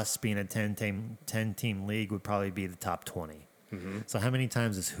for us being a 10-team league would probably be the top 20. Mm-hmm. So how many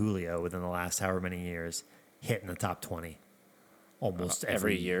times has Julio within the last however many years hit in the top 20? Almost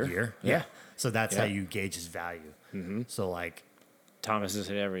every year. Yeah. Yeah. So that's how Yeah. you gauge his value. Mm-hmm. So like, Thomas is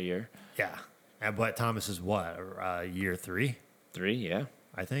hit every year. yeah. But Thomas is what? Year 3? 3, yeah.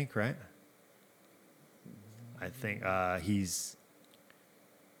 I think, right? I think he's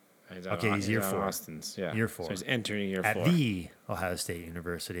he's year on 4. Austin's, yeah. Year 4. So he's entering year At 4. the Ohio State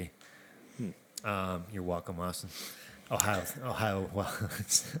University. You're welcome, Austin. Ohio. Well,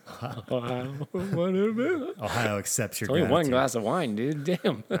 Ohio accepts your Only one gratitude. glass of wine, dude.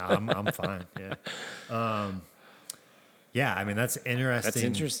 Damn. No, I'm fine. Yeah. Yeah, I mean that's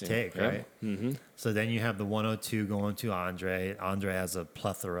interesting take, Yeah. right? Mm-hmm. So then you have the 102 going to Andre. Andre has a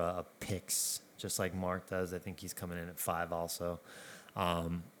plethora of picks, just like Mark does. I think he's coming in at 5 also. I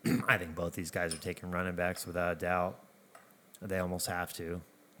think both these guys are taking running backs without a doubt. They almost have to.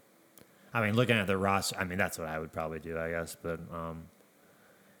 I mean, looking at the roster, I mean that's what I would probably do, I guess. But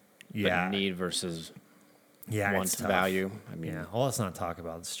yeah, But need versus yeah, want it's tough. value. I mean, Yeah, well, let's not talk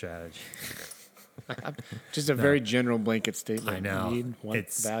about the strategy. just a very general blanket statement. I know. Need, want,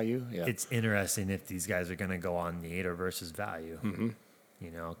 It's- value. Yeah. It's interesting if these guys are going to go on need or versus value. Mm-hmm.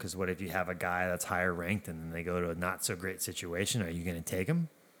 Because what if you have a guy that's higher ranked and then they go to a not so great situation? Are you going to take him?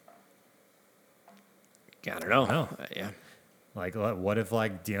 I don't know. No. Yeah. Like, what if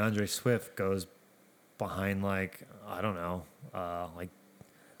like DeAndre Swift goes behind like I don't know, like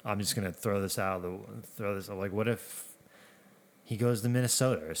I'm just going to throw this. Like, what if he goes to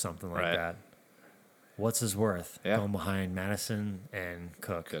Minnesota or something like Right. that? What's his worth? Yeah. Going behind Madison and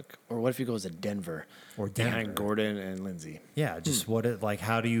Cook. Or what if he goes to Denver? Or Denver. Behind Gordon and Lindsey. Yeah, just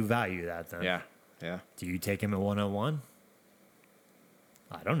how do you value that then? Yeah. Yeah. Do you take him at 101?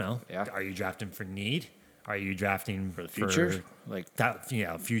 I don't know. Yeah. Are you drafting for need? Are you drafting For the future? Like, that?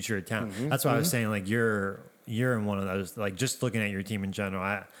 Yeah, future talent. That's why I was saying like you're in one of those like just looking at your team in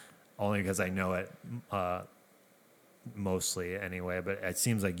general. Only because I know it mostly anyway. But it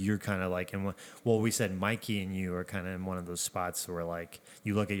seems like you're kind of like we said Mikey and you are kind of in one of those spots where like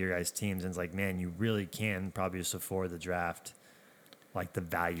you look at your guys' teams and it's like, man, you really can probably just afford the draft. Like the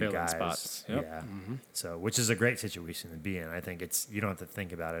value Fill in guys, spots. Yep. yeah. So, which is a great situation to be in. I think you don't have to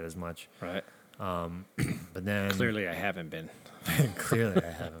think about it as much. right. But then Clearly, I haven't been. clearly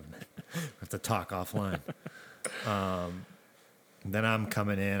I haven't. We have to talk offline. Then I'm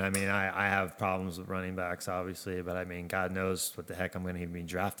coming in. I mean, I have problems with running backs, obviously, but I mean, God knows what the heck I'm going to be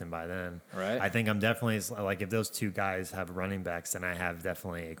drafting by then. Right. I think I'm definitely like if those two guys have running backs, then I have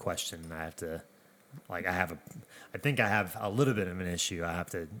definitely a question. I have to. I think I have a little bit of an issue I have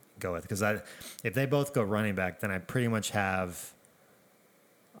to go with because if they both go running back, then I pretty much have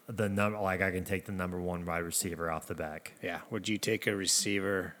the number, like I can take the number one wide receiver off the back. Yeah. Would you take a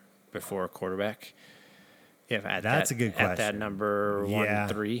receiver before a quarterback? If That's a good question. At that number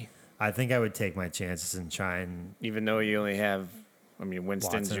 1-3, I think I would take my chances and try and. even though you only have,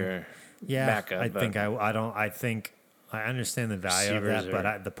 Winston's Watson. your Yeah, backup. I think I don't. I think I understand the value of that, Receivers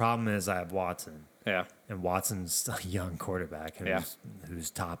but the problem is I have Watson, Yeah. and Watson's a young quarterback who's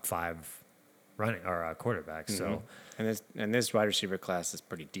top 5 running or quarterback. So And this wide receiver class is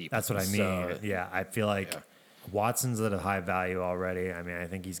pretty deep. that's what I mean. So, Yeah, I feel like Watson's at a high value already. I mean, I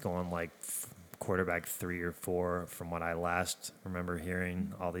think he's going like quarterback 3 or 4 from what I last remember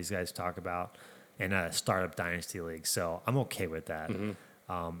hearing all these guys talk about in a startup dynasty league. So I'm okay with that.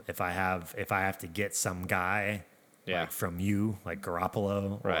 If I have to get some guy like from you, like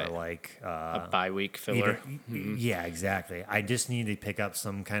Garoppolo Right. or like a bye week filler. yeah, exactly. I just need to pick up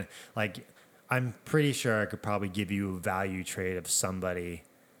some kind of like. I'm pretty sure I could probably give you a value trade of somebody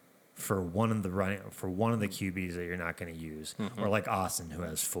for one of the QBs that you're not going to use, or like Austin who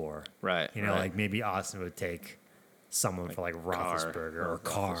has 4. Right. You know, like maybe Austin would take someone for like Roethlisberger or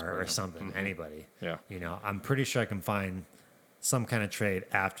Carr or something. Anybody. Yeah. You know, I'm pretty sure I can find some kind of trade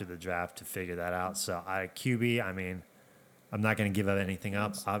after the draft to figure that out. So QB, I mean, I'm not going to give up anything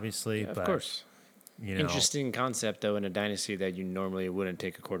up, obviously, but of course. you know, Interesting concept, though, in a dynasty that you normally wouldn't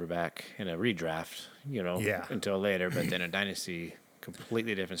take a quarterback in a redraft, until later. But then a dynasty,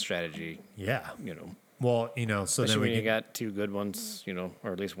 completely different strategy, yeah. Well, so especially then when you got 2 good ones,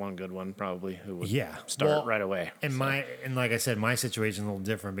 or at least one good one probably who would start Well, right away. And and like I said, my situation is a little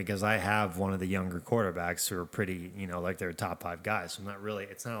different because I have one of the younger quarterbacks who are pretty, like they're top 5 guys. So I'm not really.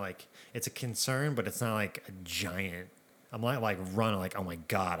 It's not like it's a concern, but it's not like a giant. I'm not like running like, oh my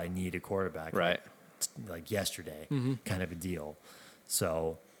god, I need a quarterback. Right. Like yesterday, kind of a deal.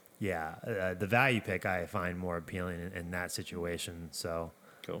 So yeah, the value pick I find more appealing in that situation. So.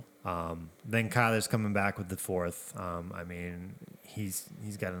 Cool. Then Kyler's coming back with the 4th. I mean, he's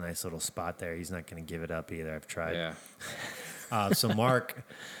got a nice little spot there. He's not going to give it up either. I've tried. Yeah. So Mark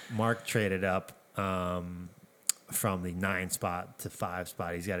traded up from the 9 spot to 5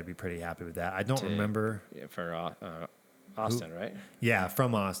 spot. He's got to be pretty happy with that. I don't remember. Yeah, for Austin, right? Yeah,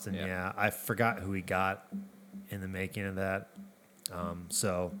 from Austin. Yeah. Yeah, I forgot who he got in the making of that.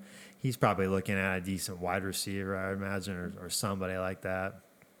 So he's probably looking at a decent wide receiver, I would imagine, or somebody like that.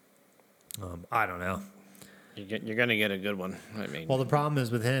 I don't know. You're going to get a good one. I mean, Well, the problem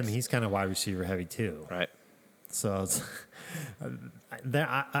is with him, he's kind of wide receiver heavy too. right. So it's,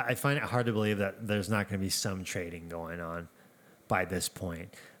 I find it hard to believe that there's not going to be some trading going on by this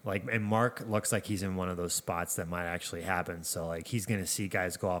point. And Mark looks like he's in one of those spots that might actually happen. So he's going to see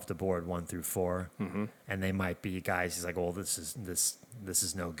guys go off the board 1 through 4, and they might be guys. He's like, well, this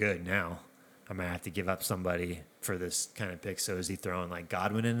is no good now. I'm gonna have to give up somebody for this kind of pick. So is he throwing like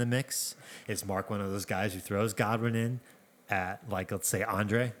Godwin in the mix? Is Mark one of those guys who throws Godwin in at let's say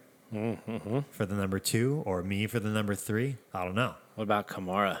Andre for the number 2 or me for the number 3? I don't know. What about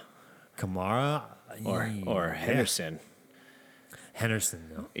Kamara or Henderson?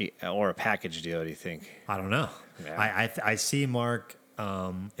 Henderson, no. Or a package deal, do you think? I don't know. Yeah. I see Mark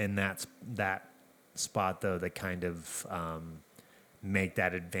in that spot though that kind of make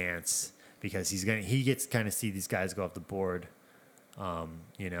that advance because he gets to kind of see these guys go off the board.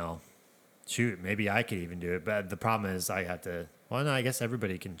 Shoot, maybe I could even do it, but the problem is I have to. Well, no, I guess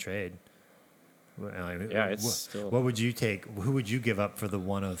everybody can trade. Yeah, it's still. What would you take? Who would you give up for the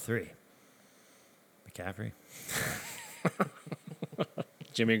 103? McCaffrey.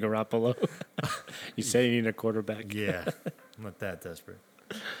 Jimmy Garoppolo. You said you need a quarterback. Yeah, I'm not that desperate.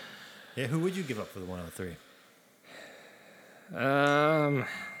 Yeah, who would you give up for the 103?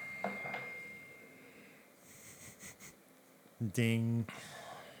 Ding.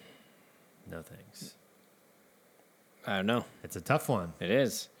 No thanks. I don't know. It's a tough one. It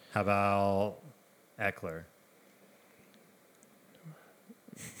is. How about Eckler?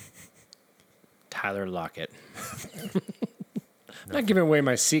 Tyler Lockett. I'm not giving away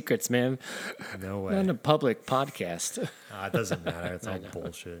my secrets, man. No way. Not on a public podcast. It doesn't matter. It's all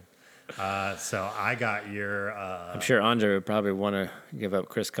bullshit. So I got your. I'm sure Andre would probably want to give up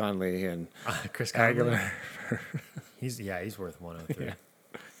Chris Conley and Chris Conley. Aguilar. He's worth 103. Yeah.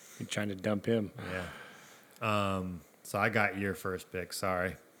 You're trying to dump him. Yeah. So I got your first pick.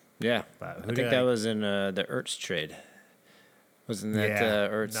 Sorry. Yeah. But I think that was in the Ertz trade. Wasn't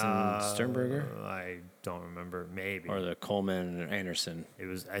that Ertz and Sternberger? I don't remember. Maybe. Or the Coleman and Anderson.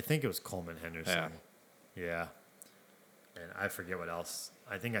 I think it was Coleman Henderson. Yeah. And I forget what else.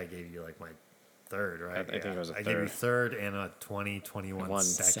 I think I gave you my 3rd, right? I think it was a I third. gave you 3rd and a 2021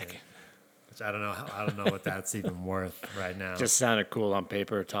 second. Which I don't know. I don't know what that's even worth right now. Just sounded cool on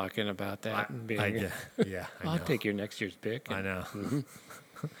paper talking about that. I'll take your next year's pick. I know.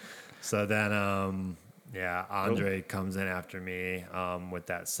 So then, Andre comes in after me with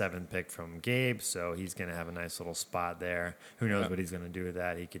that 7th pick from Gabe. So he's going to have a nice little spot there. Who knows what he's going to do with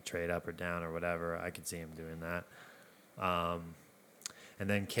that? He could trade up or down or whatever. I could see him doing that. And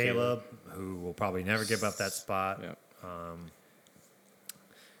then Caleb, who will probably never give up that spot. Yep.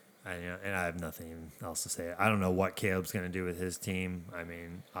 And I have nothing else to say. I don't know what Caleb's going to do with his team. I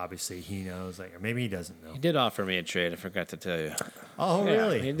mean, obviously he knows, or maybe he doesn't know. He did offer me a trade. I forgot to tell you. Oh,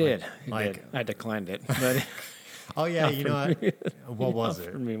 really? He did. He did. I declined it. But oh, yeah. You know what? What was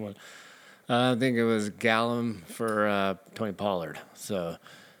it? Me one. I think it was Gallum for Tony Pollard. So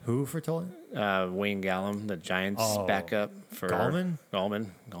who for Tony? Wayne Gallum, the Giants backup for Gallman.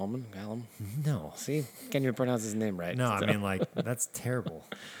 Gallum. No. See, can't even pronounce his name right. No, I mean, that's terrible.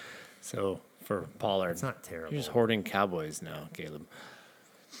 So for Pollard, it's not terrible. You're just hoarding Cowboys now, Caleb.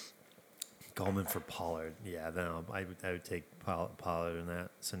 Gallman for Pollard. Yeah, no, I would take Pollard in that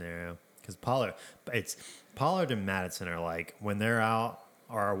scenario because Pollard and Madison are like when they're out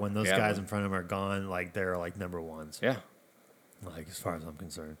or when those guys in front of them are gone, like they're like number ones. Yeah, like as far as I'm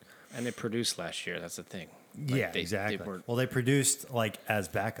concerned. And they produced last year. That's the thing. Exactly. They produced like as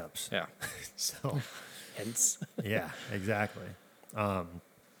backups. Yeah. So, hence. Yeah, exactly.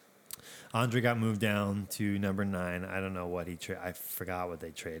 Andre got moved down to number 9. I don't know what I forgot what they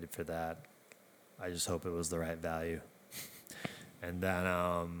traded for that. I just hope it was the right value. And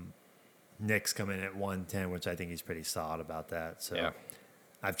then Nick's coming in at 110, which I think he's pretty solid about that. So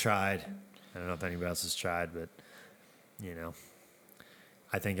I've tried. I don't know if anybody else has tried, but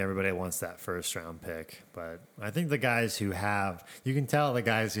I think everybody wants that first round pick. But I think the guys who have, you can tell the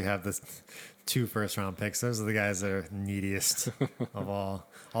guys who have this 2 first round picks, those are the guys that are neediest of all.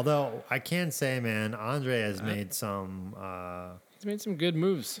 Although I can say, man, Andre has made some. He's made some good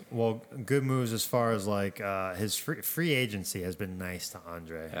moves. Well, good moves as far as like his free agency has been nice to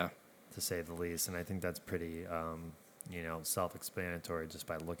Andre, to say the least, and I think that's pretty, self-explanatory just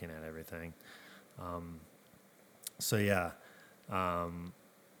by looking at everything.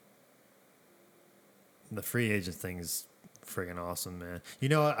 The free agent thing is friggin' awesome, man. You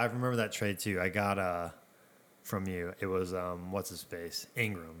know what? I remember that trade too. I got from you. It was what's his face?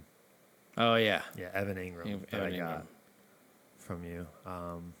 Ingram. Oh yeah. Yeah, Evan Ingram. I got from you.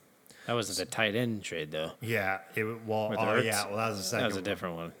 That wasn't the tight end trade though. Yeah. That was the second. That was a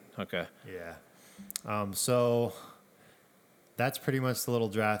different one. Okay. Yeah. So that's pretty much the little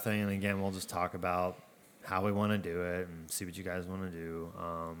draft thing, and again, we'll just talk about how we want to do it and see what you guys want to do.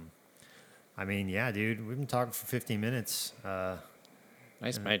 I mean, yeah, dude, we've been talking for 15 minutes.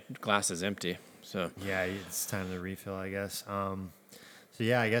 Nice. My glass is empty, so. Yeah, it's time to refill, I guess. I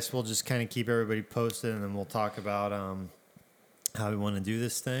guess we'll just kind of keep everybody posted, and then we'll talk about how we want to do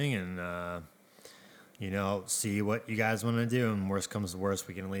this thing and, see what you guys want to do. And worst comes to worst,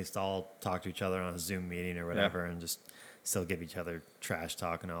 we can at least all talk to each other on a Zoom meeting or whatever and just still give each other trash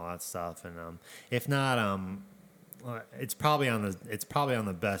talk and all that stuff. And if not, it's probably on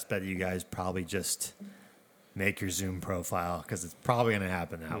the best bet you guys probably just make your Zoom profile because it's probably going to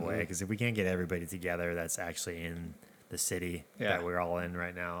happen that way. Because if we can't get everybody together that's actually in the city that we're all in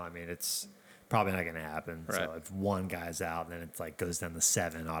right now, I mean, it's probably not going to happen. Right. So if one guy's out, then it's like goes down to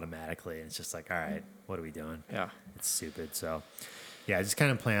 7 automatically. And it's just like, all right, what are we doing? Yeah. It's stupid. So, yeah, just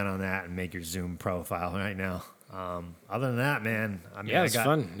kind of plan on that and make your Zoom profile right now. Other than that, man, I mean, it was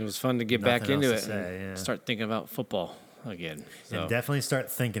fun. It was fun to get back into it and start thinking about football again. So. And definitely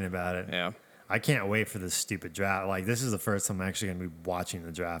start thinking about it. Yeah. I can't wait for this stupid draft. Like, this is the first time I'm actually going to be watching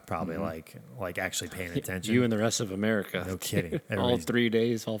the draft, probably, like actually paying attention. You and the rest of America. No kidding. All 3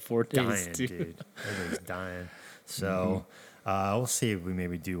 days, all 4 days. Dying, dude. Everybody's dying. So, we'll see if we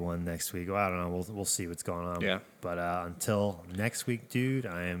maybe do one next week. Well, I don't know. We'll see what's going on. Yeah. But until next week, dude,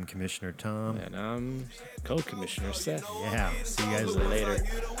 I am Commissioner Tom. And I'm Co-Commissioner Seth. Yeah. See you guys later.